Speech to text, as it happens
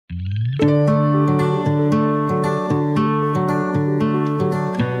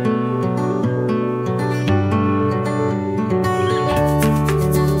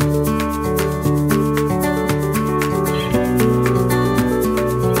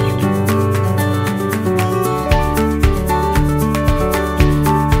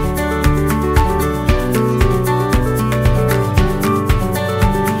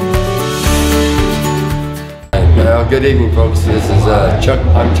good evening, folks. This is I'm Chuck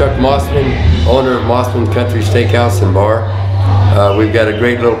Mosman, owner of Mosman Country Steakhouse and Bar. We've got a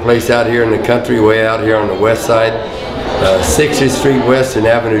great little place out here in the country, way out here on the west side, 60th Street West and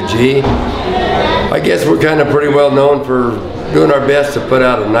Avenue G. I guess we're kind of pretty well known for doing our best to put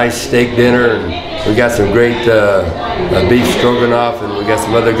out a nice steak dinner, and we got some great beef stroganoff, and we got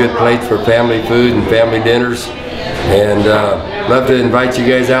some other good plates for family food and family dinners. And love to invite you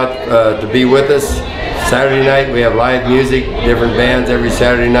guys out to be with us. Saturday night we have live music, different bands every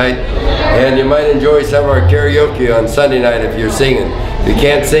Saturday night, and you might enjoy some of our karaoke on Sunday night if you're singing. If you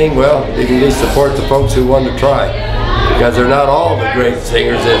can't sing, well, you can at least support the folks who want to try, because they're not all the great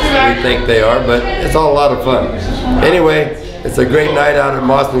singers as we think they are, but it's all a lot of fun. Anyway, it's a great night out at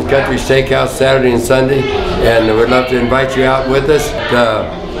Mosman Country Steakhouse Saturday and Sunday, and we'd love to invite you out with us.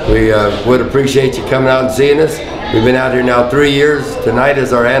 We would appreciate you coming out and seeing us. We've been out here now 3 years. Tonight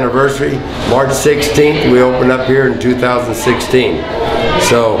is our anniversary. March 16th, we opened up here in 2016.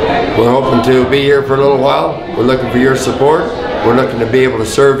 So we're hoping to be here for a little while. We're looking for your support. We're looking to be able to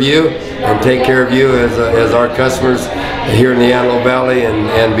serve you and take care of you as our customers here in the Antelope Valley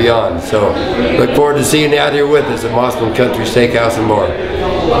and beyond. So look forward to seeing you out here with us at Mosman Country Steakhouse and Bar.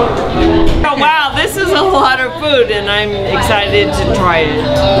 Oh, wow, this is a lot of food, and I'm excited to try it,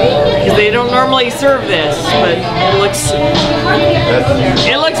 because they don't normally serve this, but it looks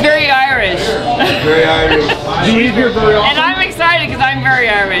very Irish. Very Irish. Do you eat here very often? And I'm excited because I'm very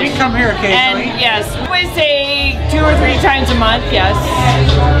Irish. We come here occasionally. And yes, I would say 2 or 3 times a month, yes.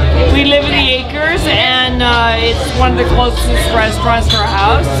 We live in the Acres, and it's one of the closest restaurants to our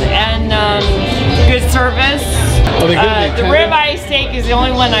house, and good service. The ribeye steak is the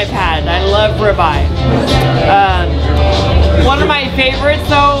only one I've had. I love ribeye. One of my favorites,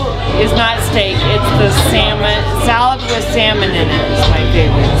 though, is not steak. It's the salad with salmon in it. It's my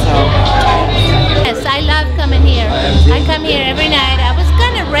favorite. So. Yes, I love coming here. I come here every night. I was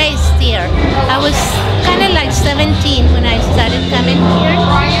kind of raised here. I was